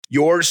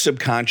Your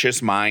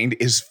subconscious mind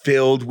is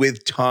filled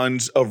with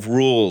tons of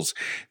rules.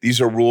 These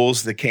are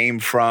rules that came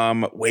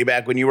from way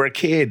back when you were a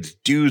kid,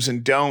 do's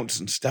and don'ts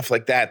and stuff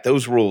like that,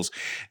 those rules.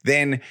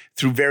 Then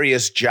through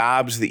various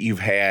jobs that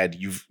you've had,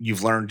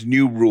 you've learned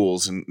new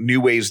rules and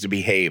new ways to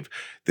behave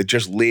that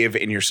just live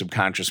in your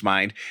subconscious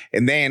mind.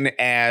 And then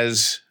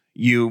as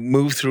you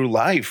move through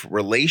life,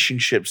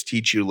 relationships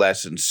teach you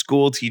lessons,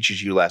 school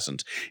teaches you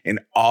lessons,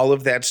 and all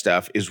of that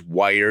stuff is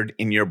wired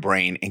in your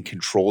brain and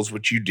controls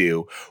what you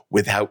do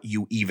without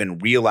you even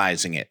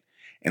realizing it.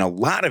 And a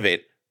lot of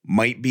it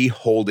might be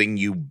holding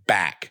you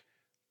back,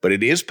 but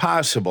it is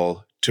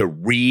possible to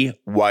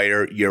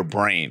rewire your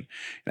brain.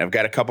 And I've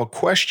got a couple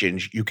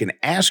questions you can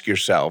ask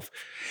yourself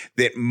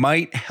that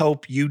might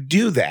help you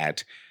do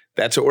that.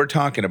 That's what we're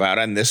talking about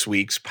on this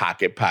week's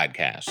Pocket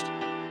Podcast.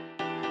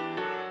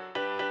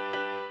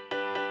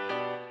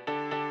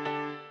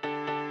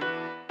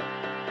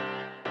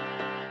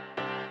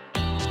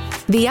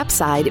 The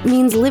upside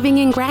means living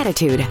in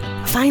gratitude,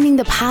 finding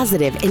the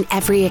positive in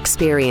every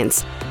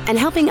experience, and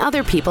helping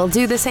other people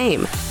do the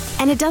same.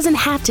 And it doesn't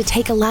have to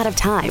take a lot of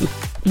time.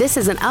 This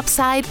is an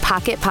Upside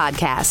Pocket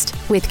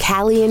Podcast with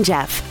Callie and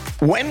Jeff.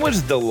 When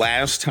was the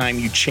last time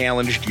you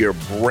challenged your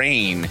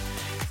brain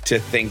to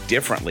think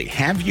differently?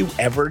 Have you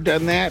ever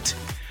done that?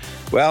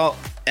 Well,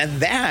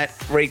 and that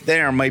right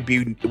there might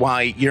be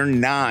why you're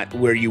not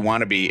where you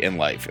want to be in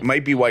life. It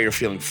might be why you're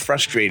feeling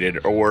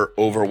frustrated or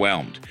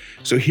overwhelmed.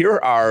 So here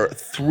are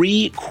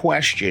 3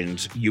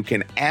 questions you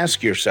can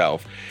ask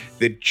yourself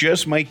that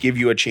just might give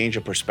you a change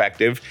of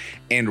perspective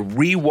and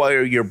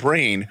rewire your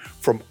brain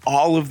from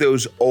all of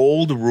those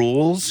old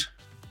rules,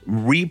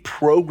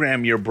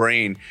 reprogram your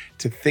brain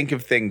to think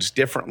of things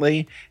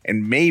differently,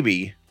 and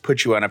maybe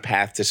put you on a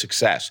path to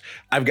success.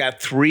 I've got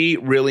 3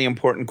 really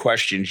important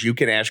questions you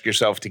can ask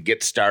yourself to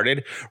get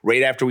started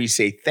right after we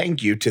say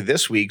thank you to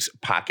this week's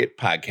Pocket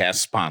Podcast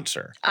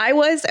sponsor. I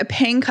was a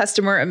paying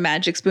customer of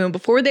Magic Spoon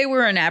before they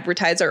were an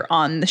advertiser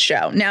on the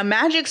show. Now,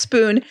 Magic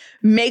Spoon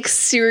makes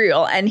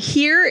cereal, and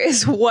here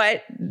is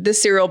what the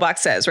cereal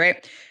box says,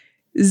 right?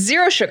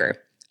 0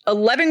 sugar,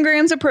 11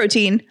 grams of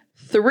protein,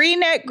 3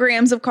 net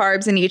grams of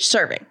carbs in each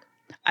serving.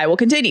 I will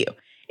continue.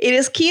 It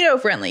is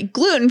keto-friendly,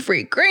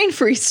 gluten-free,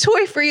 grain-free,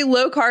 soy-free,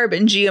 low-carb,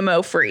 and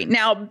GMO-free.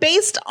 Now,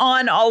 based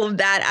on all of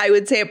that, I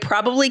would say it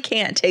probably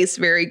can't taste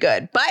very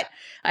good, but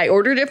I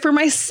ordered it for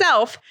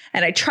myself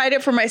and I tried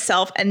it for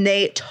myself and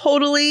they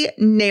totally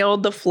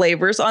nailed the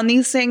flavors on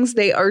these things.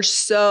 They are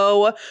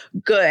so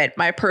good.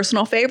 My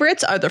personal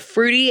favorites are the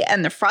fruity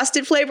and the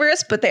frosted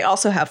flavors, but they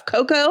also have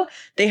cocoa,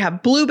 they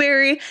have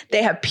blueberry,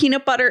 they have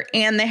peanut butter,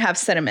 and they have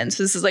cinnamon.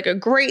 So this is like a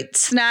great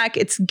snack.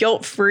 It's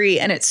guilt-free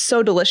and it's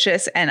so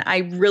delicious. And I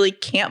really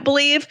can't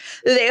believe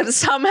that they have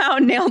somehow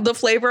nailed the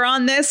flavor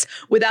on this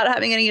without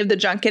having any of the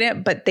junk in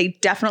it, but they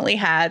definitely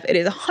have. It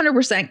is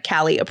 100%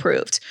 Callie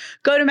approved.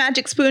 Go to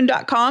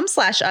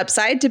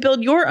magicspoon.com/upside to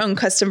build your own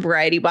custom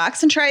variety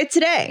box and try it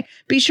today.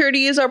 Be sure to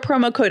use our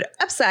promo code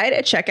UPSIDE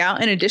at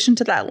checkout in addition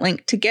to that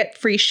link to get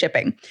free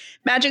shipping.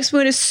 Magic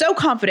Spoon is so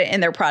confident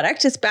in their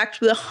product, it's backed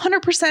with a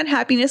 100%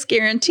 happiness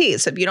guarantee.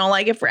 So if you don't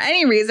like it for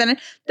any reason,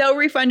 they'll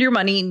refund your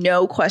money,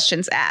 no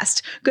questions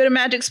asked. Go to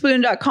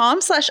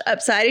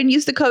magicspoon.com/upside and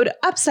use the code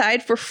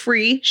UPSIDE for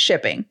free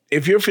shipping.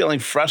 If you're feeling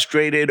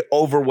frustrated,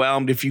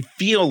 overwhelmed, if you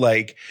feel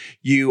like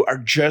you are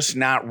just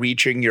not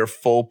reaching your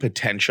full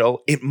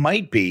potential, it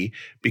might be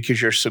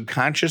because your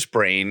subconscious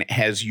brain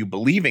has you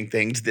believing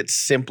things that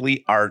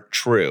simply aren't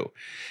true.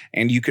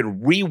 And you can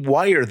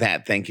rewire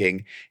that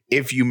thinking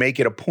if you make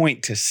it a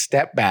point to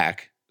step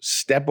back,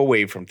 step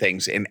away from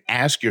things, and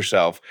ask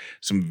yourself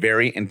some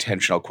very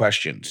intentional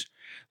questions.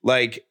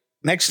 Like,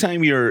 next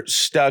time you're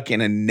stuck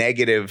in a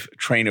negative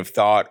train of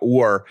thought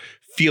or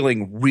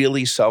feeling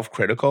really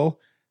self-critical,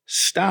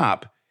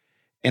 stop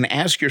and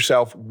ask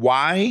yourself,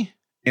 why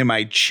am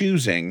I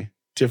choosing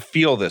to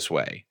feel this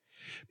way?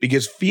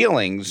 Because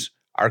feelings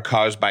are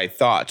caused by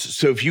thoughts.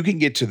 So if you can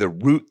get to the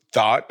root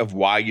thought of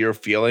why you're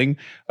feeling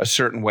a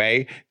certain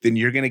way, then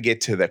you're going to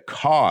get to the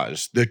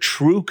cause, the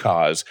true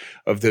cause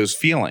of those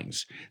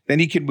feelings. Then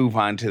you can move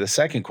on to the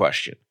second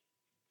question.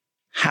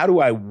 How do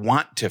I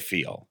want to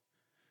feel?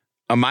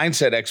 A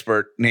mindset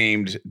expert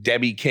named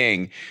Debbie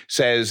King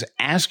says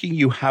asking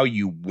you how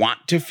you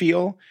want to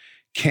feel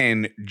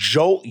can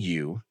jolt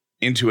you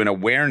into an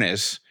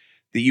awareness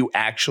that you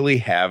actually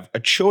have a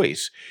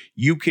choice.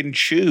 You can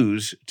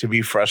choose to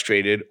be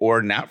frustrated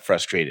or not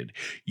frustrated.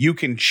 You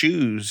can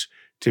choose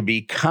to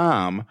be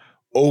calm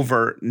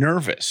over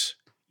nervous.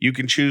 You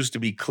can choose to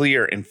be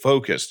clear and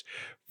focused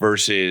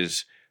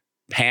versus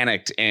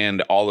panicked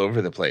and all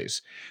over the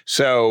place.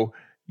 So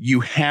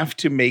you have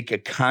to make a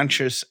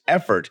conscious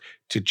effort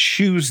to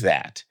choose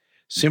that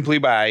simply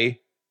by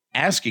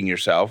asking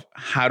yourself,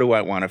 how do I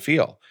want to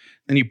feel?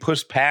 Then you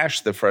push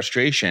past the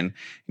frustration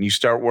and you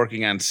start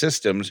working on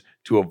systems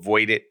to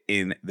avoid it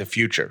in the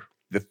future.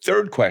 The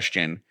third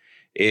question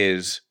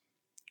is,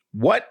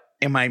 what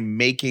am I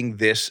making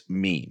this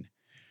mean?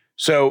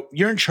 So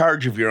you're in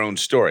charge of your own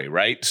story,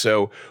 right?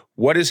 So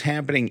what is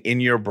happening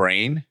in your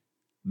brain,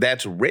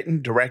 that's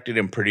written, directed,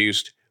 and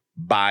produced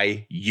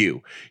by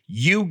you.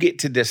 You get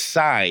to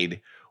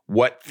decide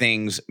what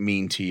things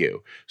mean to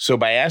you. So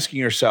by asking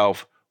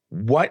yourself,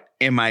 what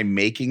am I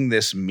making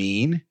this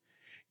mean?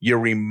 You're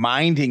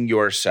reminding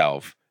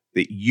yourself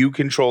that you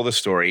control the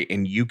story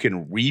and you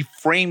can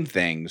reframe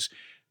things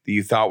that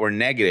you thought were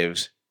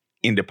negatives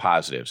into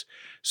positives.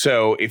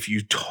 So if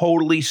you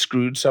totally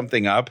screwed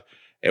something up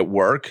at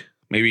work,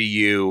 maybe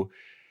you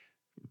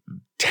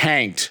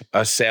tanked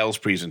a sales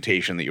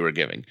presentation that you were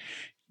giving,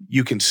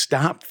 you can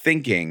stop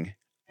thinking,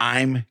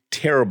 I'm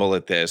terrible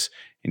at this,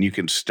 and you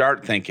can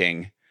start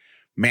thinking,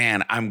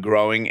 man, I'm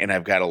growing and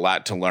I've got a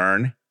lot to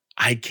learn.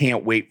 I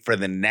can't wait for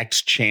the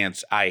next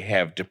chance I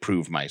have to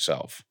prove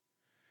myself.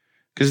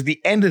 Because at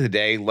the end of the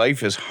day,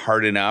 life is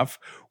hard enough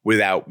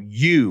without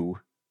you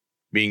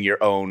being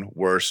your own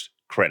worst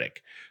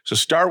critic. So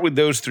start with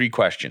those 3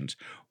 questions.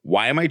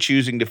 Why am I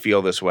choosing to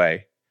feel this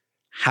way?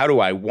 How do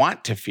I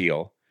want to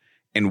feel?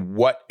 And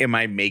what am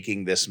I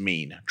making this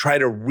mean? Try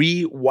to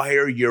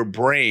rewire your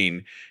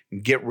brain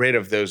and get rid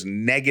of those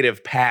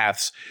negative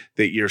paths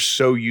that you're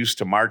so used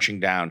to marching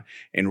down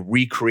and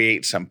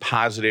recreate some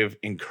positive,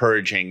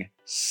 encouraging,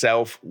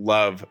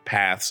 self-love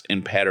paths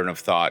and pattern of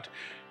thought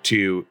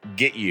to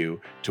get you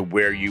to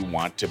where you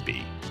want to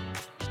be.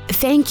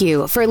 Thank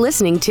you for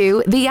listening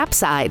to The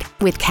Upside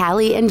with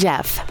Callie and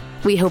Jeff.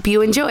 We hope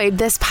you enjoyed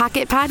this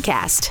Pocket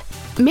Podcast.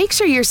 Make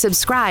sure you're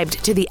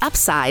subscribed to The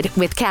Upside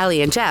with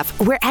Callie and Jeff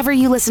wherever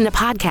you listen to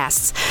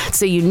podcasts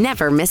so you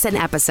never miss an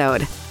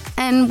episode.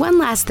 And one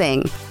last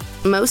thing.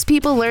 Most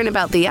people learn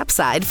about The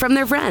Upside from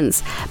their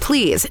friends.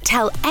 Please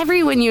tell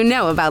everyone you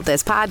know about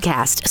this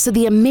podcast so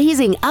the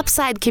amazing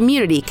Upside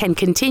community can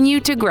continue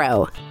to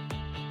grow.